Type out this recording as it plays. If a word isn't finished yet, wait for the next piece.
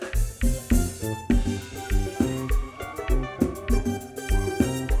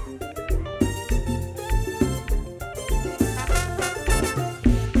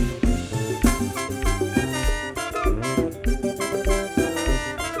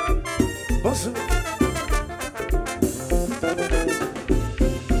Bonjour.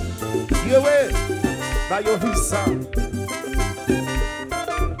 WEWE, Bayo Visa.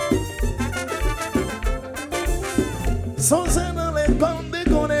 Sans dans les bandes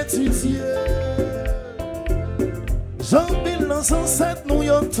qu'on étudie. Jean-Bill dans 107, nous y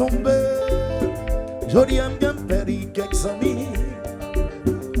sommes tombés. Jodi aime bien perdu quelques amis.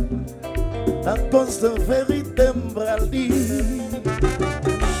 À cause de vérité m'braldi.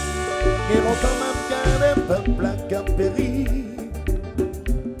 Et longtemps même gardé peuple à Capéry.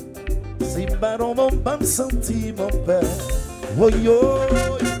 Si baron mon pas senti mon père. Oh yo.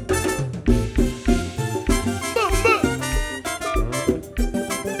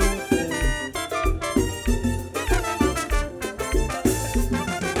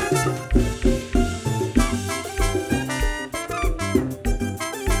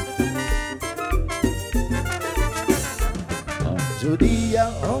 Jodi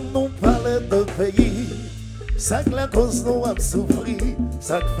on nous parle de pays. Ça que la cause nous a souffri.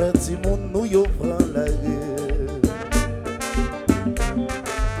 Ça que fait si mon nous y prend la guerre.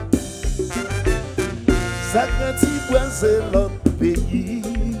 Ça que tu c'est l'autre pays.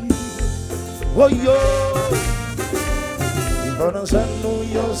 Oh yo. Pendant que nous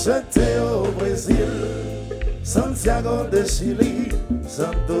y jeté au Brésil. Santiago de Chili.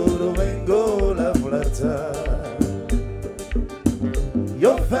 Santo Domingo la Plata.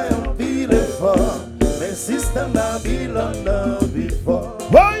 Yo fait un pile fort, mais système n'a bilan n'a before.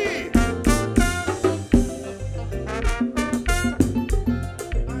 Oui!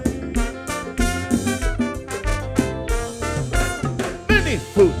 Mini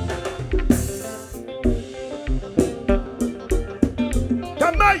food.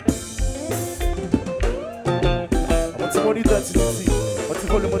 Kamay! On t'y monite à Titi, on t'y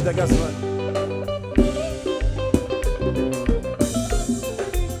vole le monde de gaz.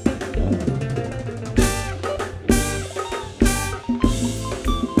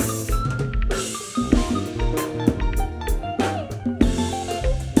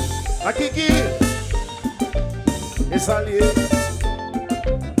 Akiki et Salier.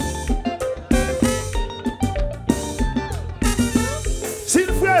 S'il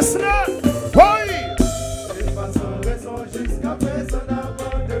fait là, oui. Il passe en raison jusqu'à présent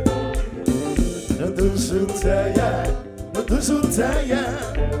avant de mourir. Nous toujours derrière, nous toujours derrière.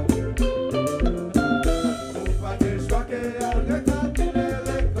 Pour pas que je vois qu'il y a un retard qui n'est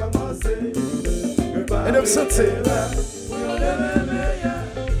recommencé. Et de me sentir là.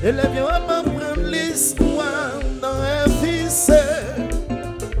 Et les vieux amants prennent l'histoire dans un fils.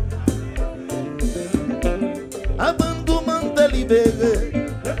 Avant de demander libérer,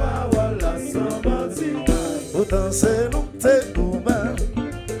 les paroles sont menties. Pourtant c'est nous t'es gourmand,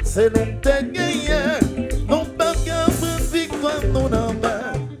 c'est nous t'es gagnant. Non pas qu'un peu de victoire nous n'en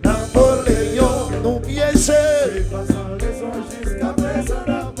main. Napoléon nous piégeait. Et pas sans raison jusqu'à présent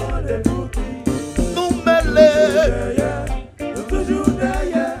avant de mourir. Nous mêlés.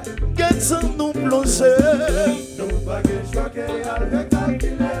 Sans nous plonger. Nous pas que je vois qu'il y a le regard qui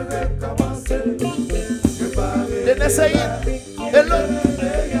est recommencé. De n'essayer et l'autre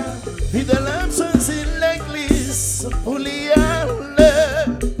vie de l'âme choisit l'église pour l'y aller.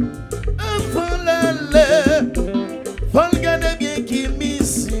 Pour l'aller, faut le garder bien qui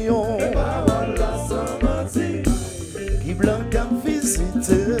mission. Qui blanc à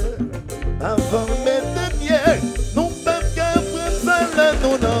visiter avant de mettre bien. Nous pas qu'à prendre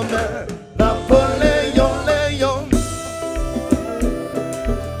nous non mais. Napoléon, Léon.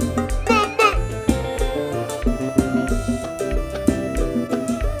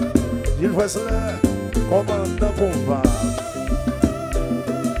 Il voit cela, commandant combat.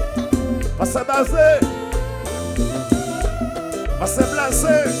 Passe à baser, passe à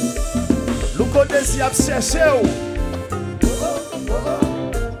blaser. Nous connaissons à chercher.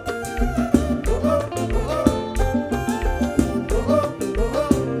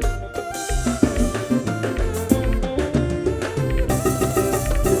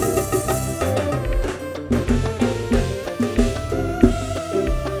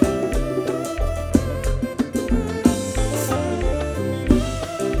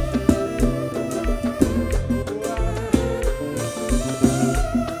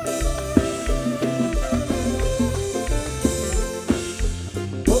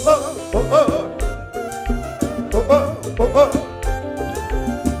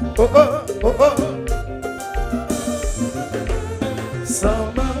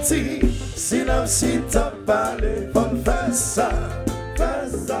 Sans mentir, si l'homme si t'as parlé, on fait ça, fais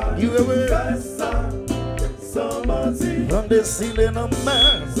ça, sans mentir, on décide nos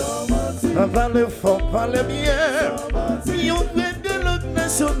mains, on parle fort, parle bien, on fait de l'autre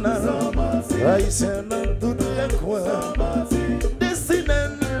national, Haïtien dans tout le coin. Destiné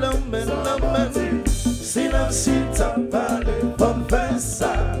l'homme. Si la chita parle, comme fais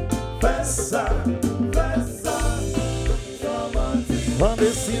ça. On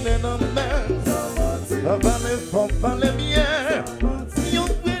destine nos mains, on va les fonds, pas les miens. Yon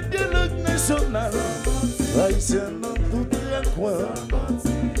fait dialogue national, haïtien dans tout le coin.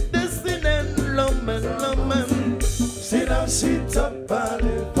 Destine l'homme, si la chita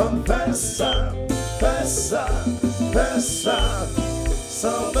parle, comme fais ça,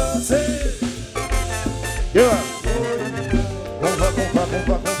 sans mentir. Yeah.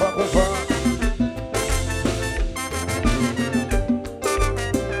 Combat.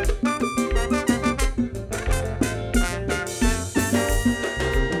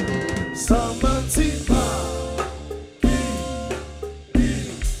 Sans mentir,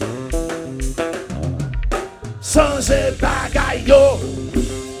 changer bagaille yo.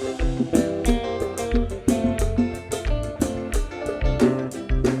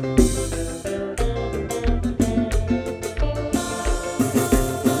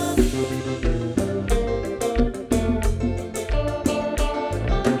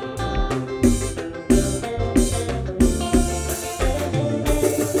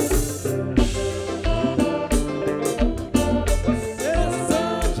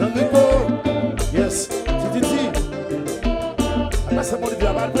 Yes.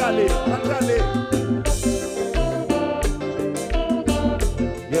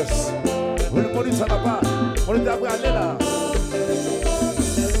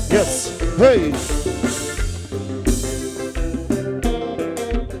 Yes. Hey.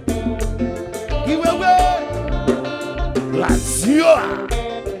 WEWE. Lazio.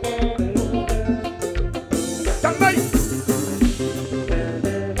 Tambay.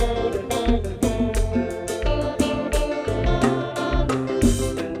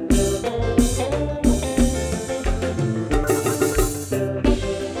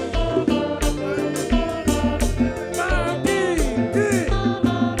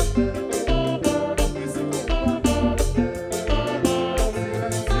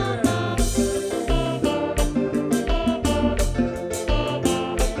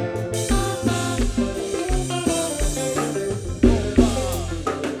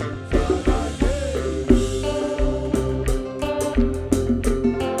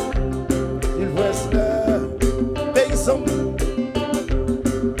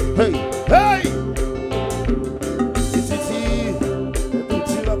 Hey, hey! Titi,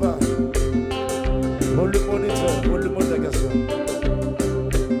 tout là-bas. Pour le moniteur, pour le modération.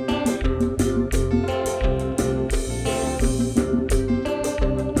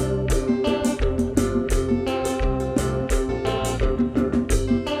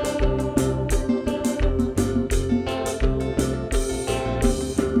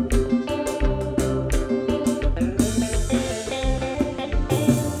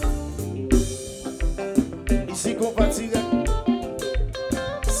 Ici qu'on va tirer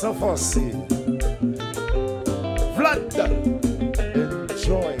sans forcer. Vlad,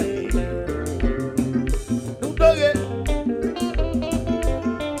 enjoy. Nous doré.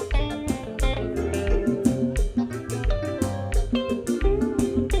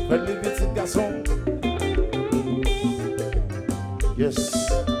 Faites les petits garçons. Yes.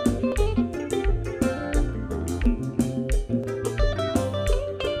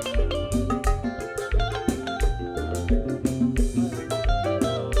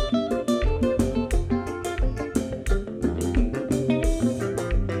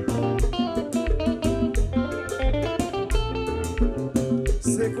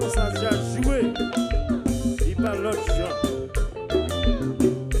 C'est comme ça déjà joué. Il parle l'autre genre.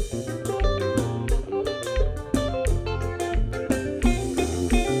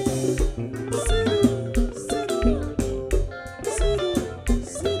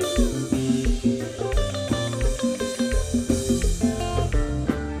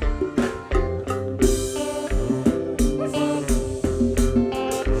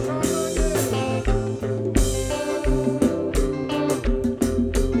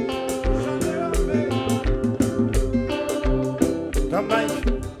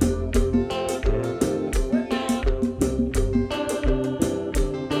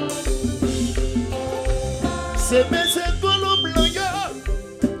 C'est mes écoles blancs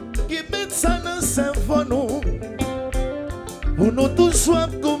qui mettent ça dans le symphonie. Pour nous tous soient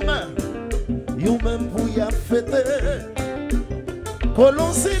communs, nous même pour y fêter.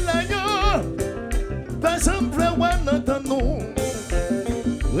 Colon c'est l'agneau, par exemple, on entend nous.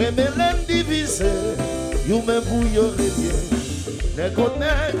 Remets l'indivisé, nous même pour y revient. Ne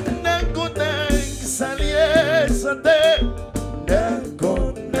connaît, s'allier, santé. Ne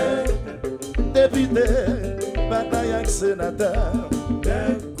connaît, député, bataille avec sénateur.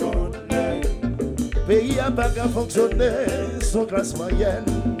 Pays a pas qu'à fonctionner, son classe moyenne.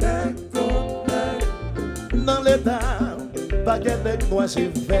 Dans l'état, pas qu'à être noir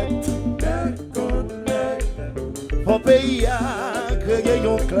j'ai fait. Mon pays a créé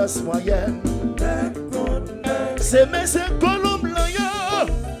une classe moyenne. C'est M. Colombe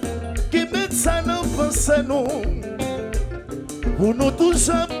qui met ça dans pensée nous. Pour nous tous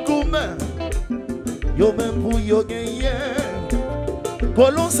en commun, yo même pour yo gagner.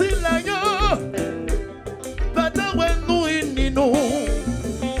 Colombe c'est là yo, pas de nous unis nous.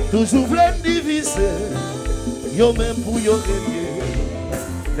 Toujours plein diviser, yo même pour yo gagner.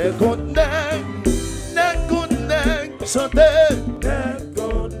 Les connects, chanter.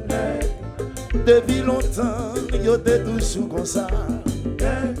 Depuis longtemps, yo t'es toujours comme ça.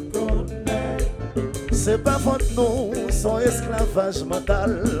 C'est pas faute non, son esclavage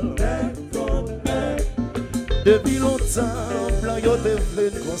mental. Depuis longtemps, blanc yo t'es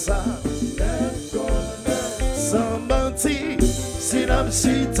vle comme ça. Sans mentir, si l'âme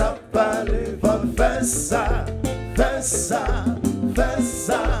si t'as parlé, va faire ça, faire ça, faire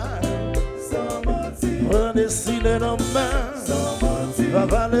ça. Sans mentir, prends des signes dans main, va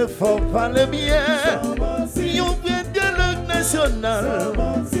parler fort, parler bien. Yon bien dialogue national,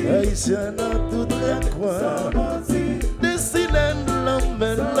 haïtien dans tout recoin. Des signes la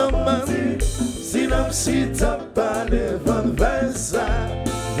main, si l'âme si t'as parlé, va faire ça,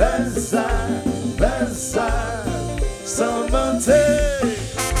 faire ça, faire ça. Sans mentir,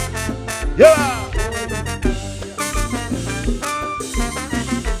 yeah.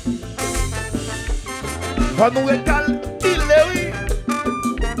 Va nous recalculer, oui,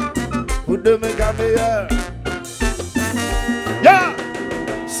 pour demain meilleur. Yeah.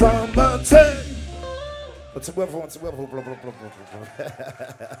 Sans mentir. Tu bois,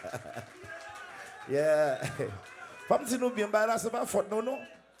 yeah. Femme, si nous bien, là, c'est pas faute, non, non.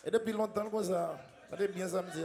 Et depuis longtemps, comme ça, ça bien ça me dit.